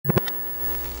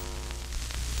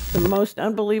The most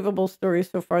unbelievable story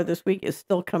so far this week is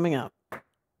still coming up.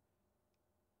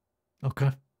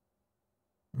 Okay.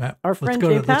 Matt, Our friend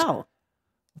Jay Powell,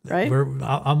 right?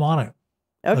 I'm on it.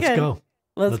 Okay.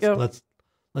 Let's go.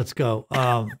 Let's go.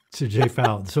 To Jay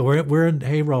Powell. So we're in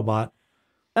Hey Robot.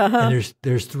 And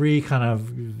there's three kind of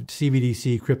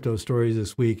CBDC crypto stories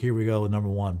this week. Here we go with number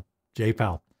one. Jay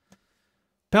Powell.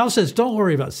 Powell says, don't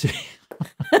worry about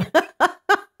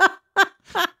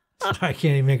I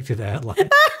can't even make it to the headline.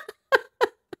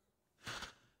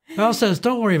 Powell says,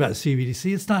 don't worry about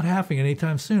CBDC. It's not happening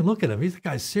anytime soon. Look at him. He's the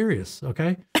guy's serious,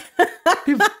 okay?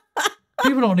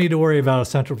 People don't need to worry about a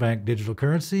central bank digital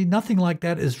currency. Nothing like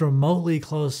that is remotely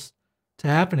close to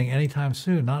happening anytime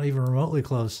soon, not even remotely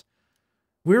close.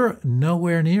 We're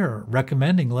nowhere near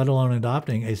recommending, let alone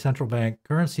adopting, a central bank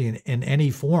currency in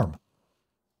any form.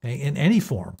 Okay? In any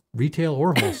form, retail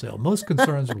or wholesale. Most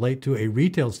concerns relate to a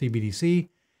retail CBDC.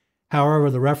 However,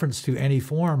 the reference to any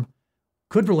form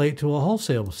could relate to a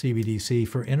wholesale CBDC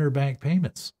for interbank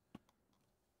payments.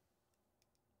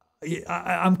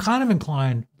 I'm kind of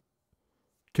inclined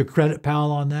to credit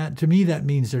Powell on that. To me, that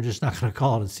means they're just not going to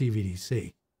call it a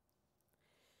CBDC.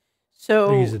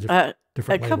 So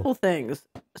different a couple things.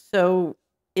 So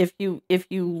if you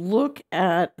look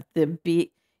at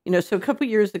so a couple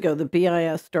years ago, the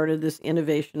BIS started this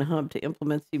innovation hub to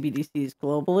implement CBDCs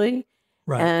globally.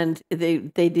 Right. And they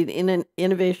did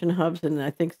innovation hubs in,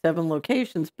 I think, 7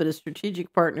 locations, but a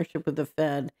strategic partnership with the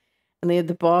Fed. And they had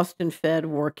the Boston Fed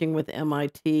working with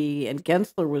MIT, and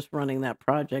Gensler was running that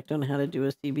project on how to do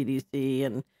a CBDC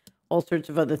and all sorts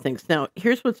of other things. Now,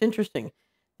 here's what's interesting.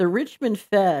 The Richmond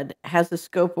Fed has a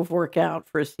scope of work out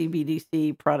for a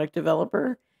CBDC product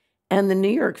developer, and the New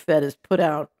York Fed has put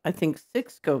out, I think,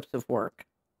 6 scopes of work.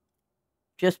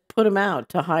 Just put them out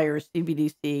to hire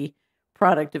CBDC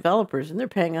product developers, and they're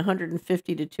paying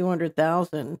 $150,000 to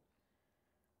 $200,000,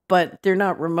 but they're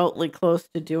not remotely close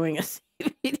to doing a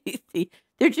CBDC.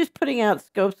 They're just putting out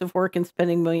scopes of work and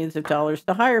spending millions of dollars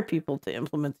to hire people to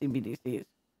implement CBDCs,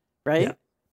 right? Yeah.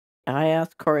 I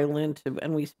asked Corey Lynn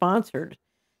and we sponsored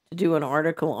to do an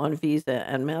article on Visa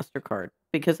and MasterCard,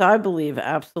 because I believe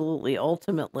absolutely,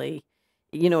 ultimately,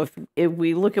 if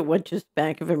we look at what just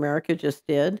Bank of America just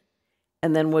did,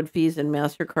 and then what Visa and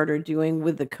MasterCard are doing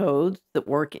with the codes that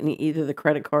work in either the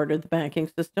credit card or the banking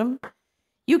system,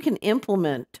 you can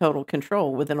implement total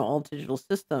control with an all-digital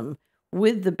system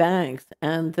with the banks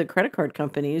and the credit card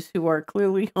companies who are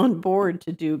clearly on board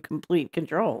to do complete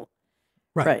control.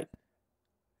 Right.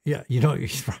 Yeah,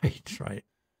 right.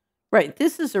 Right.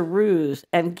 This is a ruse.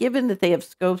 And given that they have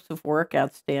scopes of work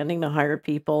outstanding to hire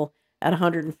people at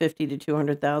 $150,000 to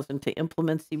 $200,000 to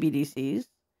implement CBDCs,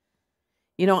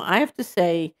 I have to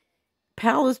say,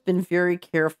 Powell has been very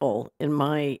careful, in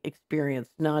my experience,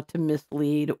 not to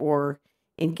mislead or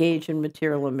engage in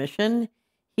material omission.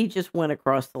 He just went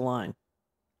across the line.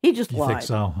 He just lied. Think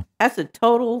so? That's a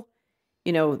total,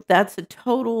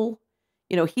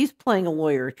 he's playing a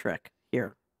lawyer trick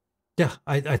here. Yeah,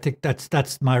 I think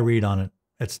that's my read on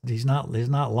it. He's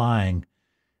not lying.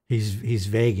 He's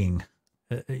vaguing.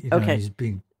 Okay. He's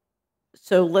being.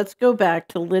 So let's go back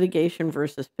to litigation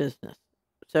versus business.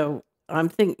 So I'm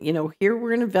thinking, here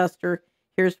we're an investor.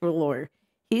 Here's a lawyer.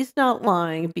 He's not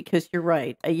lying, because you're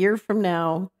right. A year from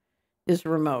now is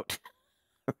remote,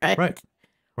 right?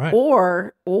 Right.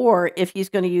 Or if he's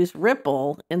going to use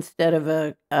Ripple instead of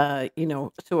a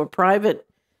private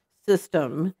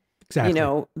system,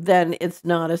 exactly. Then it's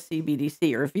not a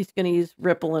CBDC. Or if he's going to use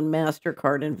Ripple and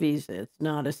MasterCard and Visa, it's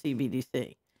not a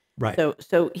CBDC. Right.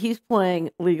 So he's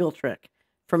playing legal trick.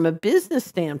 From a business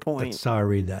standpoint, that's how I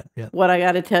read that. Yeah. What I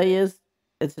got to tell you is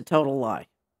it's a total lie.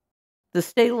 The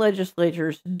state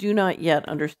legislatures do not yet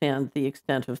understand the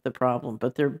extent of the problem,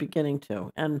 but they're beginning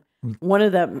to. And one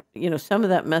of that, some of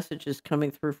that message is coming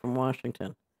through from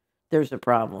Washington. There's a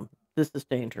problem. This is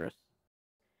dangerous.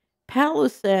 Powell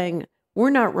is saying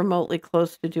we're not remotely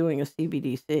close to doing a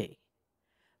CBDC.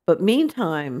 But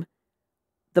meantime,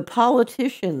 the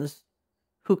politicians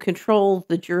who control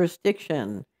the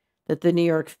jurisdiction that the New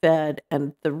York Fed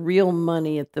and the real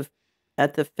money at the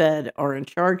Fed are in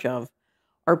charge of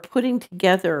are putting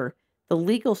together the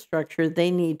legal structure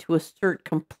they need to assert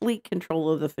complete control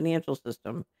of the financial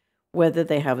system, whether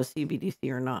they have a CBDC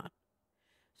or not.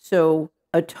 So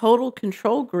a total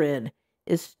control grid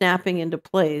is snapping into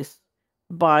place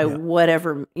by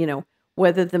whatever,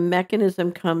 whether the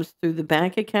mechanism comes through the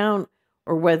bank account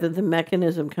or whether the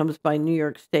mechanism comes by New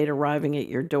York State arriving at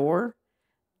your door.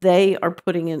 They are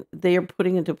putting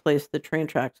into place the train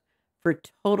tracks for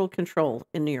total control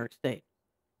in New York State.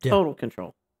 Total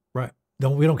control. Right.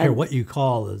 We don't care what you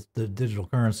call the digital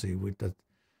currency.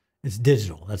 It's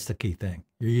digital. That's the key thing.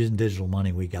 You're using digital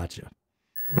money. We got you.